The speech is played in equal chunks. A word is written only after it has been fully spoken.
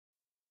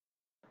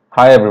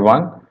Hi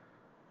everyone.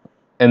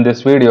 In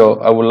this video,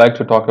 I would like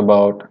to talk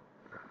about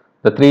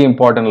the three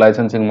important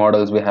licensing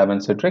models we have in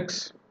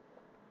Citrix.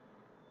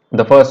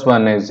 The first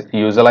one is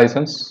user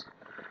license,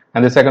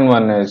 and the second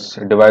one is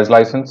device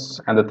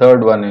license, and the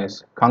third one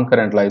is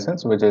concurrent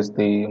license, which is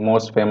the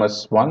most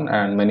famous one,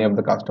 and many of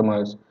the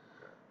customers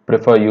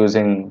prefer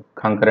using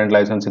concurrent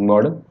licensing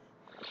model.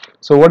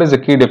 So what is the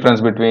key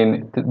difference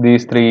between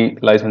these three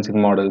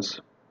licensing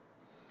models?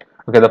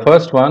 Okay, the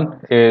first one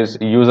is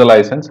user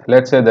license.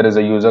 Let's say there is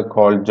a user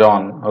called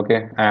John,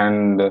 okay,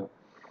 and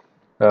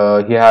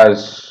he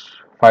has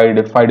five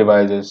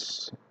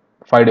devices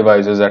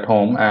at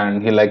home,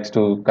 and he likes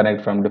to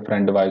connect from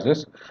different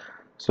devices.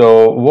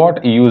 So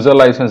what user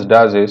license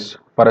does is,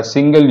 for a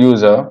single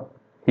user,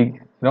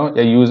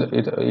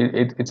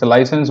 it's a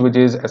license which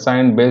is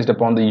assigned based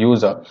upon the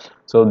user.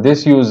 So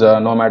this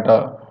user, no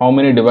matter how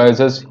many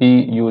devices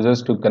he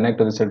uses to connect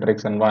to the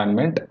Citrix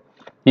environment,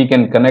 he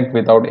can connect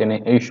without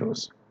any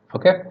issues.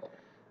 Okay,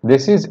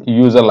 this is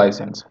user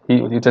license.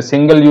 It's a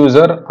single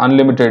user,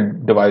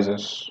 unlimited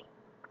devices.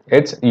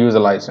 It's user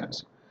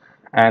license.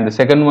 And the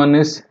second one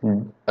is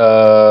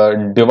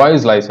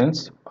device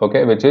license,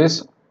 okay, which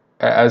is,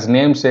 as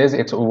name says,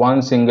 it's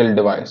one single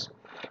device.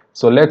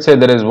 So let's say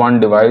there is one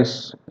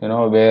device,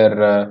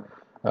 where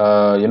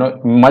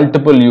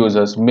multiple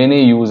users,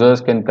 many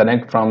users can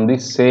connect from the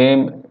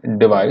same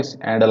device,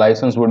 and a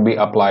license would be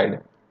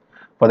applied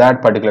for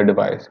that particular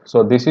device.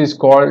 So this is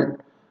called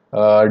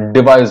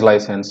device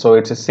license. So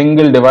it's a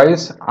single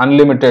device,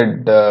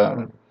 unlimited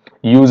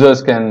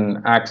users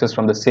can access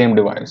from the same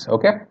device.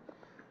 Okay,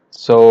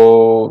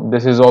 so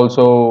this is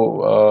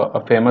also a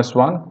famous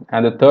one.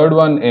 And the third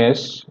one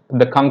is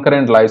the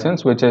concurrent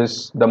license, which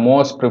is the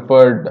most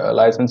preferred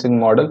licensing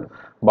model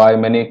by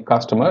many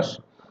customers.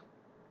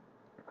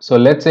 So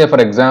let's say, for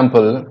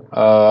example,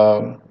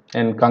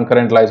 in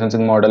concurrent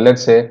licensing model,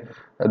 let's say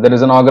there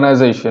is an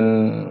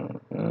organization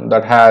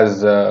that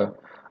has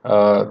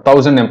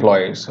 1,000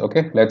 employees.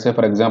 Okay, let's say,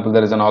 for example,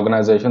 there is an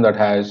organization that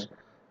has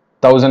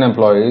 1,000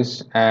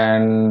 employees,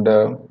 and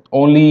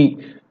only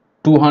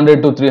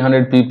 200 to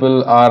 300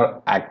 people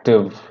are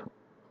active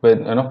with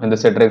in the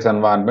Citrix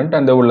environment,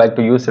 and they would like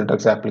to use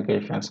Citrix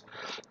applications.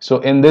 So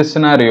in this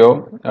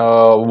scenario,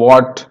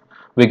 what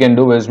we can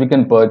do is we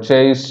can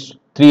purchase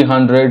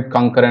 300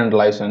 concurrent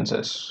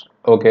licenses.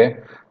 Okay,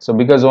 so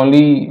because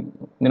only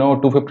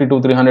 250 to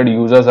 300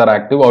 users are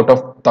active out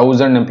of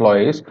 1,000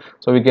 employees,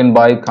 so we can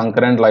buy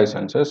concurrent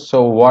licenses.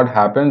 So what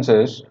happens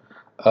is,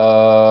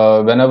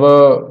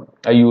 whenever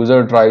a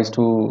user tries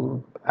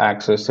to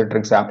access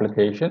Citrix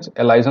applications,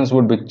 a license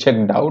would be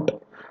checked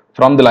out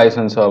from the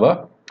license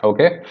server.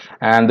 Okay,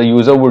 and the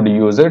user would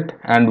use it,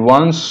 and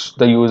once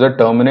the user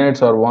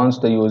terminates, or once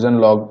the user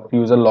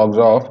logs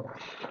off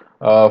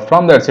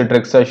from that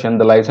Citrix session,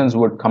 the license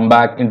would come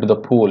back into the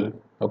pool.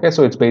 Okay,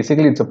 so it's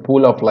a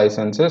pool of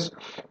licenses.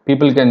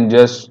 People can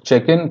just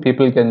check in,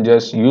 people can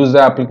just use the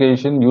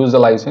application, use the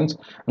license,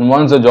 and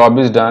once the job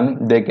is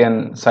done, they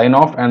can sign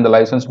off, and the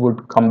license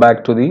would come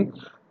back to the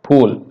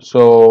pool.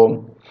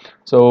 So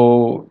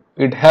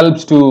it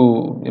helps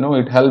to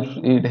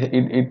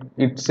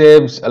it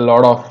saves a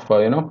lot of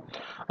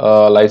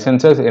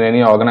licenses in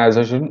any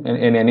organization,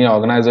 in any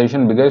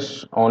organization,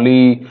 because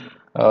only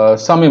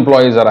some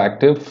employees are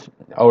active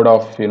out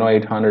of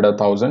 800 or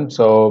 1,000.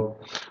 So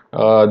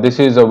this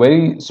is a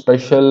very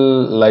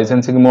special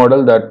licensing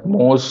model that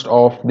most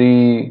of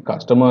the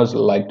customers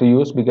like to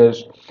use,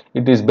 because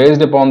it is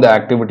based upon the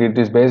activity, it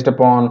is based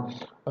upon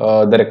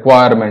the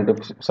requirement.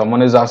 If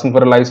someone is asking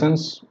for a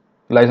license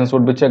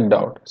would be checked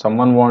out.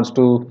 Someone wants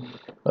to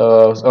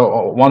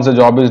once the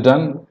job is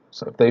done,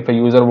 so if a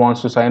user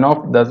wants to sign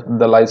off,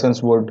 the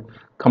license would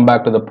come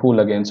back to the pool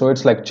again. So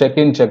it's like check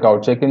in, check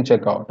out, check in,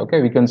 check out. Okay,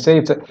 we can say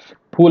it's a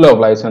pool of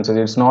licenses.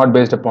 It's not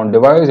based upon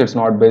device, it's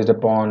not based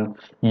upon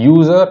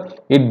user,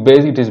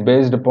 it is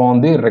based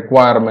upon the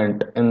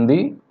requirement in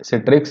the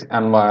Citrix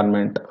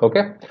environment.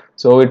 Okay,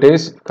 so it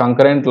is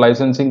concurrent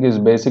licensing is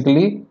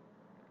basically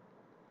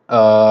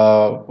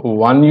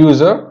one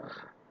user,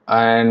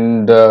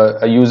 and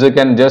a user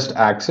can just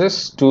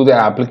access to the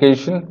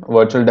application,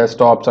 virtual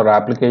desktops or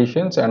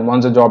applications, and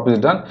once the job is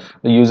done,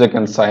 the user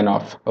can sign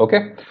off.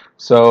 Okay,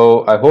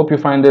 so I hope you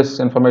find this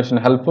information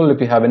helpful.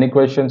 If you have any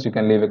questions, you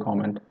can leave a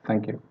comment.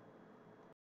 Thank you.